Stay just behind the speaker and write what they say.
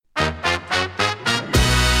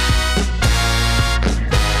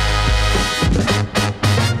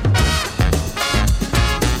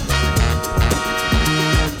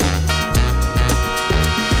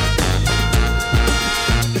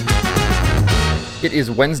It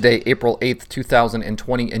is Wednesday, April 8th,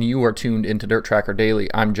 2020, and you are tuned into Dirt Tracker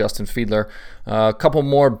Daily. I'm Justin Fiedler. A couple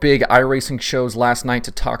more big iRacing shows last night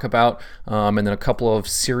to talk about, and then a couple of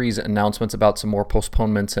series announcements about some more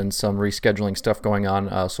postponements and some rescheduling stuff going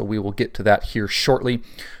on, so we will get to that here shortly.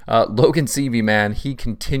 Logan Seavey, man, he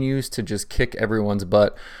continues to just kick everyone's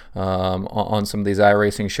butt on some of these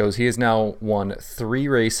iRacing shows. He has now won 3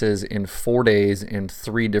 races in 4 days in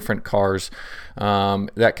 3 different cars.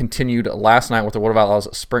 That continued last night with the World of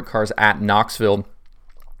Outlaws Sprint Cars at Knoxville.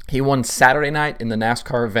 He won Saturday night in the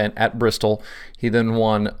NASCAR event at Bristol. He then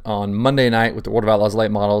won on Monday night with the World of Outlaws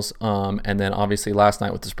late models, and then obviously last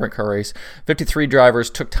night with the sprint car race. 53 drivers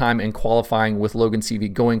took time in qualifying, with Logan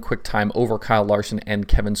Seavey going quick time over Kyle Larson and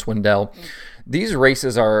Kevin Swindell. These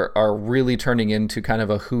races are really turning into kind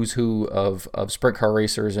of a who's who of sprint car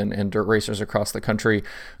racers and dirt racers across the country.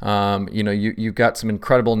 You've got some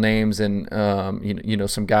incredible names and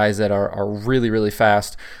some guys that are really, really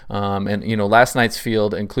fast. Last night's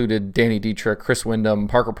field included Danny Dietrich, Chris Windom,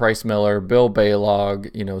 Parker Price Miller, Bill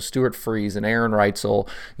Baylog, Stuart Freeze, and Aaron Reitzel.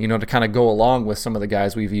 To kind of go along with some of the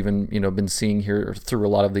guys we've even been seeing here through a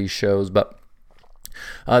lot of these shows, but.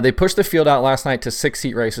 They pushed the field out last night to 6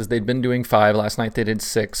 heat races. They'd been doing 5. Last night they did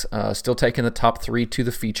 6, still taking the top 3 to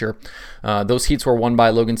the feature. Those heats were won by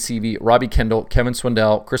Logan Seavey, Robbie Kendall, Kevin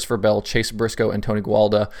Swindell, Christopher Bell, Chase Briscoe, and Tony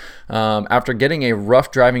Gualda. After getting a rough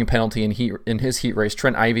driving penalty in his heat race,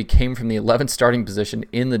 Trent Ivey came from the 11th starting position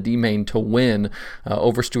in the D main to win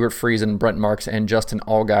over Stuart Friesen, Brent Marks, and Justin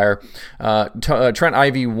Allgaier. Trent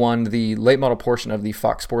Ivey won the late model portion of the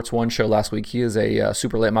Fox Sports 1 show last week. He is a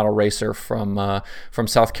super late model racer from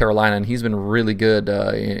South Carolina, and he's been really good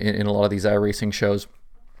in a lot of these iRacing shows.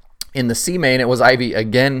 In the C main, it was Ivey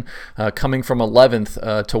again coming from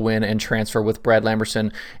 11th to win and transfer with Brad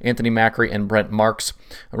Lamberson, Anthony Macri, and Brent Marks.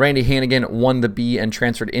 Randy Hannigan won the B and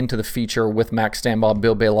transferred into the feature with Max Stambaugh,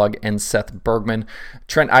 Bill Baylog, and Seth Bergman.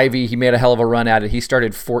 Trent Ivey, he made a hell of a run at it. He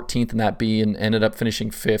started 14th in that B and ended up finishing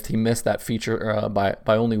 5th. He missed that feature by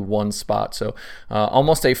only 1 spot. So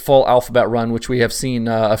almost a full alphabet run, which we have seen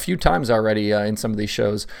a few times already in some of these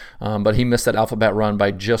shows. But he missed that alphabet run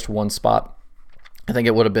by just 1 spot. I think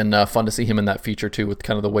it would have been fun to see him in that feature too, with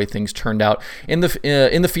kind of the way things turned out. In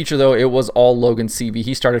the feature though, it was all Logan Seavey.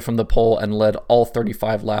 He started from the pole and led all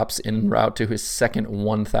 35 laps en route to his second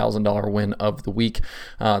 $1,000 win of the week.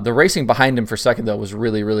 The racing behind him for second though was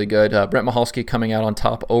really, really good. Brent Mahalski coming out on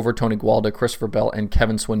top over Tony Gualda, Christopher Bell, and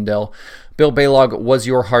Kevin Swindell. Bill Baylog was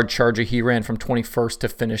your hard charger. He ran from 21st to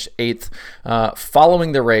finish 8th.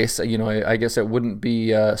 Following the race, I guess it wouldn't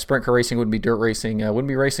be sprint car racing, wouldn't be dirt racing, wouldn't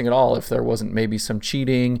be racing at all if there wasn't maybe some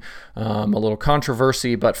cheating, a little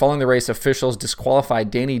controversy. But following the race, officials disqualified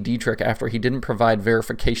Danny Dietrich after he didn't provide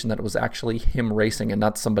verification that it was actually him racing and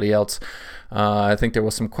not somebody else. I think there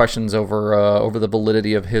was some questions over the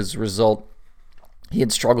validity of his result. He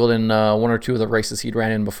had struggled in 1 or 2 of the races he'd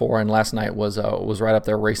ran in before, and last night was right up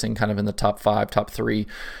there racing kind of in the top 5, top 3.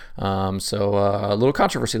 So a little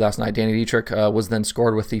controversy last night. Danny Dietrich was then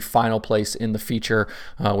scored with the final place in the feature,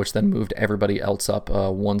 which then moved everybody else up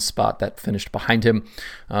 1 spot that finished behind him.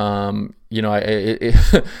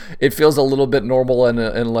 It feels a little bit normal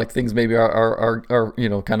and like things maybe are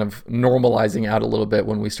kind of normalizing out a little bit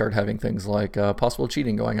when we start having things like possible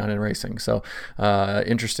cheating going on in racing. So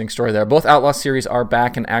interesting story there. Both Outlaw series are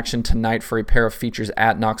back in action tonight for a pair of features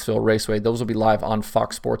at Knoxville Raceway. Those will be live on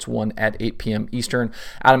Fox Sports 1 at 8 p.m. Eastern.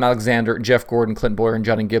 Adam Alexander, Jeff Gordon, Clint Boyer, and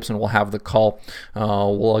Johnny Gibson will have the call.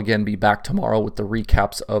 We'll again be back tomorrow with the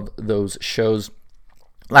recaps of those shows.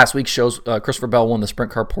 Last week's shows, Christopher Bell won the sprint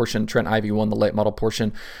car portion. Trent Ivey won the late model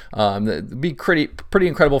portion. Be pretty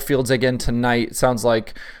incredible fields again tonight. Sounds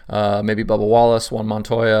like maybe Bubba Wallace, Juan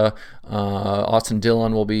Montoya, Austin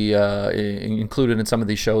Dillon will be included in some of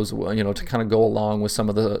these shows, to kind of go along with some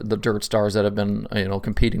of the dirt stars that have been,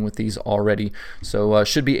 competing with these already. So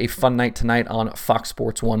should be a fun night tonight on Fox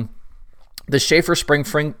Sports 1. The Schaffer Spring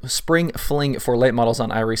Fling for late models on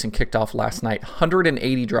iRacing kicked off last night.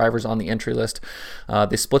 180 drivers on the entry list.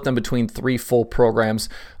 They split them between 3 full programs.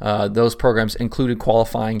 Those programs included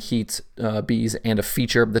qualifying, heats, Bs, and a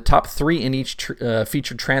feature. The top 3 in each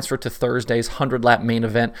feature transferred to Thursday's 100-lap main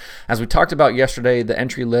event. As we talked about yesterday, the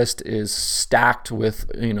entry list is stacked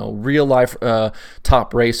with real-life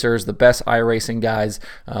top racers, the best iRacing guys,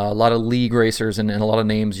 a lot of league racers, and a lot of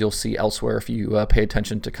names you'll see elsewhere if you pay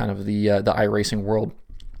attention to kind of the iRacing world.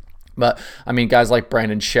 But I mean, guys like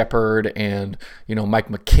Brandon Shepard and Mike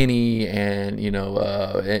McKinney and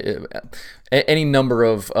any number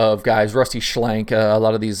of guys, Rusty Schlenk, a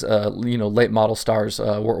lot of these late model stars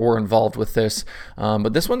were involved with this.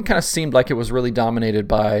 But this one kind of seemed like it was really dominated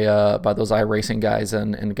by those iRacing guys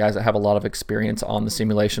and guys that have a lot of experience on the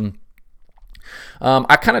simulation.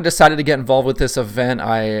 I kind of decided to get involved with this event.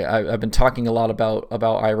 I've been talking a lot about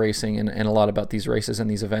iRacing and a lot about these races and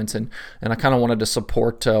these events, and I kind of wanted to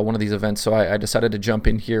support one of these events, so I decided to jump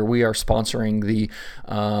in here. We are sponsoring the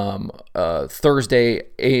Thursday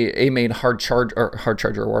A-Main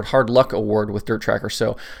Hard Luck Award with Dirt Tracker.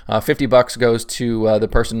 So $50 goes to the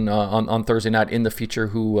person on Thursday night in the feature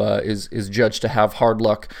who is judged to have hard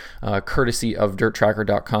luck, courtesy of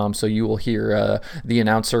DirtTracker.com. So you will hear the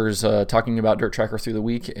announcers talking about Dirt Tracker through the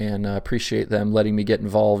week, and appreciate them letting me get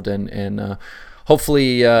involved, and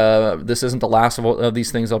hopefully this isn't the last of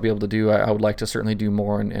these things I'll be able to do. I would like to certainly do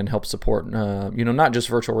more and help support not just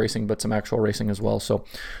virtual racing but some actual racing as well. So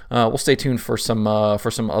we'll stay tuned for some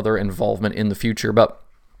other involvement in the future. But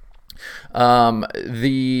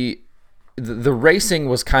the racing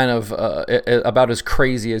was kind of about as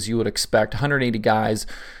crazy as you would expect. 180 guys,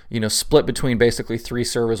 split between basically 3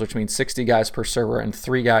 servers, which means 60 guys per server, and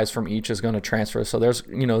 3 guys from each is going to transfer. So there's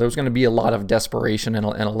going to be a lot of desperation and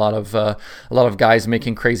a lot of guys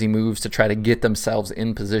making crazy moves to try to get themselves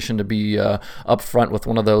in position to be up front with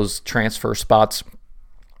one of those transfer spots.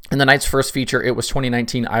 In the night's first feature, it was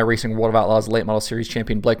 2019 iRacing World of Outlaws Late Model Series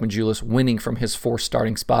champion Blake Majulis winning from his 4th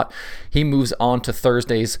starting spot. He moves on to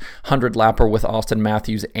Thursday's 100-lapper with Austin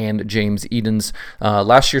Matthews and James Edens.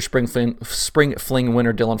 Last year's Spring Fling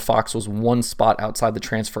winner Dylan Fox was 1 spot outside the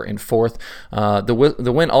transfer in 4th.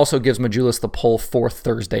 The win also gives Majulis the pole for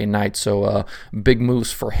Thursday night, so big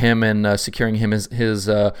moves for him and securing him his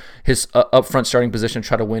upfront starting position to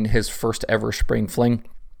try to win his first ever Spring Fling.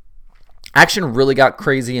 Action really got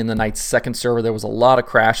crazy in the night's second server. There was a lot of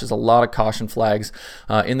crashes, a lot of caution flags.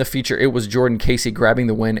 In the feature, it was Jordan Casey grabbing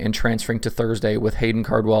the win and transferring to Thursday with Hayden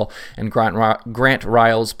Cardwell and Grant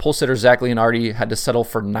Riles. Pole sitter Zach Leonardi had to settle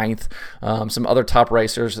for 9th. Some other top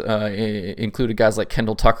racers included guys like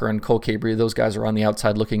Kendall Tucker and Cole Cabria. Those guys are on the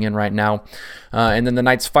outside looking in right now. And then the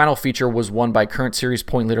night's final feature was won by current series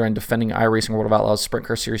point leader and defending iRacing World of Outlaws Sprint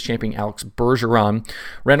Car Series champion Alex Bergeron.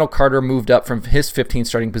 Randall Carter moved up from his 15th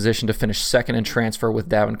starting position to finish 2nd in transfer with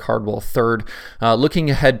Davin Cardwell 3rd.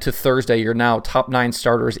 Looking ahead to Thursday, your now top 9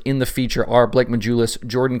 starters in the feature are Blake Majulis,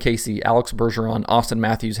 Jordan Casey, Alex Bergeron, Austin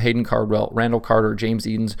Matthews, Hayden Cardwell, Randall Carter, James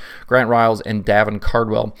Edens, Grant Riles, and Davin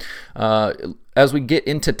Cardwell. As we get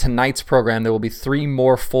into tonight's program, there will be 3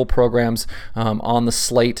 more full programs on the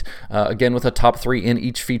slate, again with a top 3 in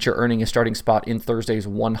each feature earning a starting spot in Thursday's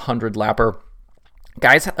 100-lapper.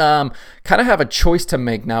 Guys kind of have a choice to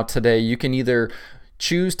make now today. You can either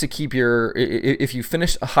choose to keep if you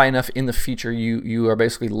finish high enough in the feature, you are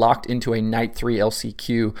basically locked into a night 3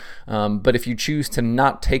 LCQ. But if you choose to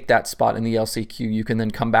not take that spot in the LCQ, you can then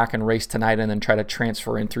come back and race tonight and then try to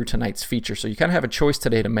transfer in through tonight's feature. So you kind of have a choice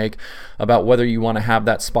today to make about whether you want to have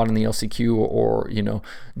that spot in the LCQ or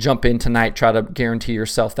jump in tonight, try to guarantee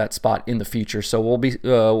yourself that spot in the feature. So we'll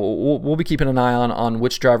be keeping an eye on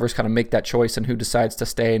which drivers kind of make that choice and who decides to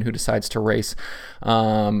stay and who decides to race,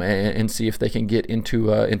 and see if they can get into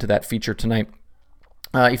that feature tonight.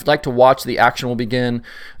 If you'd like to watch, the action will begin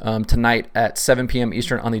tonight at 7 p.m.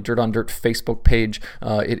 Eastern on the Dirt on Dirt Facebook page.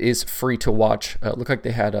 It is free to watch. It looked like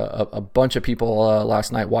they had a bunch of people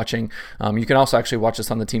last night watching. You can also actually watch this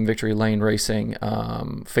on the Team Victory Lane Racing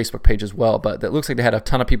Facebook page as well. But it looks like they had a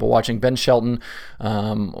ton of people watching. Ben Shelton,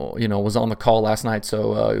 was on the call last night,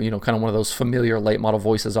 so kind of one of those familiar late model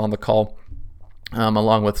voices on the call.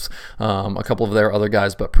 Along with a couple of their other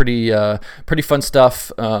guys, but pretty fun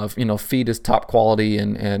stuff. Feed is top quality,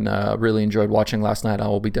 and really enjoyed watching last night. I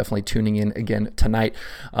will be definitely tuning in again tonight.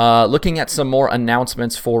 Looking at some more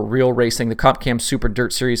announcements for real racing, the Comp Cam Super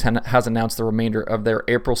Dirt Series has announced the remainder of their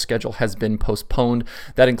April schedule has been postponed.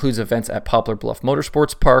 That includes events at Poplar Bluff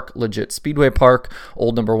Motorsports Park, Legit Speedway Park,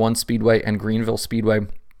 Old Number 1 Speedway, and Greenville Speedway.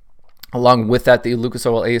 Along with that, the Lucas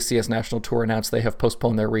Oil ASCS National Tour announced they have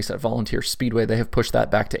postponed their race at Volunteer Speedway. They have pushed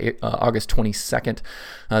that back to August 22nd.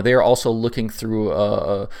 They are also looking through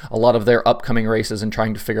a lot of their upcoming races and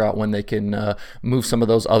trying to figure out when they can move some of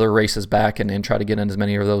those other races back and try to get in as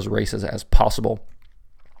many of those races as possible.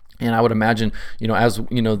 And I would imagine, as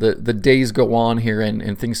the days go on here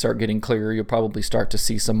and things start getting clearer, you'll probably start to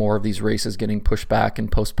see some more of these races getting pushed back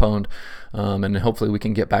and postponed. And hopefully we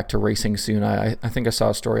can get back to racing soon. I think I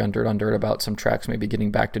saw a story on Dirt about some tracks maybe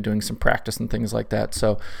getting back to doing some practice and things like that.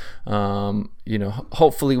 So,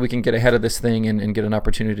 hopefully we can get ahead of this thing and get an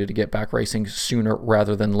opportunity to get back racing sooner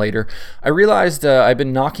rather than later. I realized I've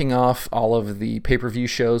been knocking off all of the pay-per-view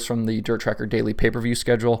shows from the Dirt Tracker Daily pay-per-view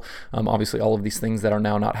schedule. Obviously, all of these things that are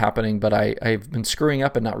now not happening, but I've been screwing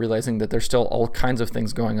up and not realizing that there's still all kinds of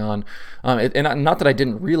things going on. And not that I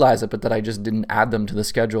didn't realize it, but that I just didn't add them to the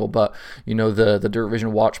schedule. But, the Dirt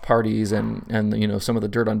Vision watch parties and some of the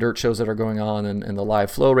Dirt on Dirt shows that are going on and the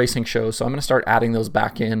live flow racing shows. So I'm going to start adding those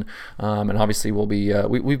back in. And obviously we'll be,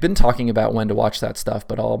 we've been talking about when to watch that stuff,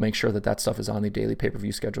 but I'll make sure that stuff is on the daily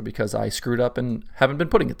pay-per-view schedule because I screwed up and haven't been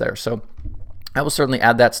putting it there. So I will certainly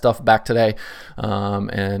add that stuff back today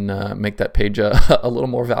and make that page a little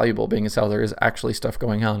more valuable, being as how there is actually stuff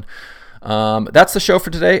going on. That's the show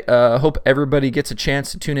for today. Hope everybody gets a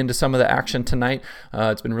chance to tune into some of the action tonight.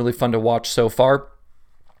 It's been really fun to watch so far.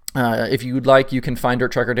 If you would like, you can find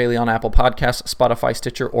Dirt Tracker Daily on Apple Podcasts, Spotify,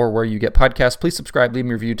 Stitcher, or where you get podcasts. Please subscribe, leave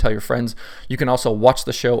me a review, tell your friends. You can also watch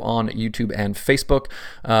the show on YouTube and Facebook.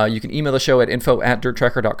 You can email the show at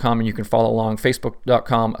info@dirttracker.com, and you can follow along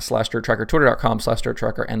facebook.com/dirttracker,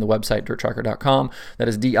 twitter.com/dirttracker, and the website dirttracker.com. That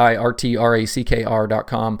is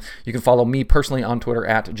DIRTRACKR.com. You can follow me personally on Twitter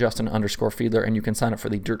at Justin_Fiedler, and you can sign up for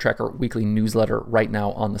the Dirt Tracker weekly newsletter right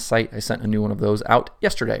now on the site. I sent a new one of those out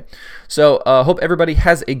yesterday. So hope everybody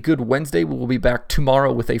has a good Wednesday. We will be back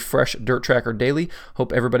tomorrow with a fresh Dirt Tracker Daily.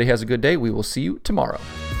 Hope everybody has a good day. We will see you tomorrow.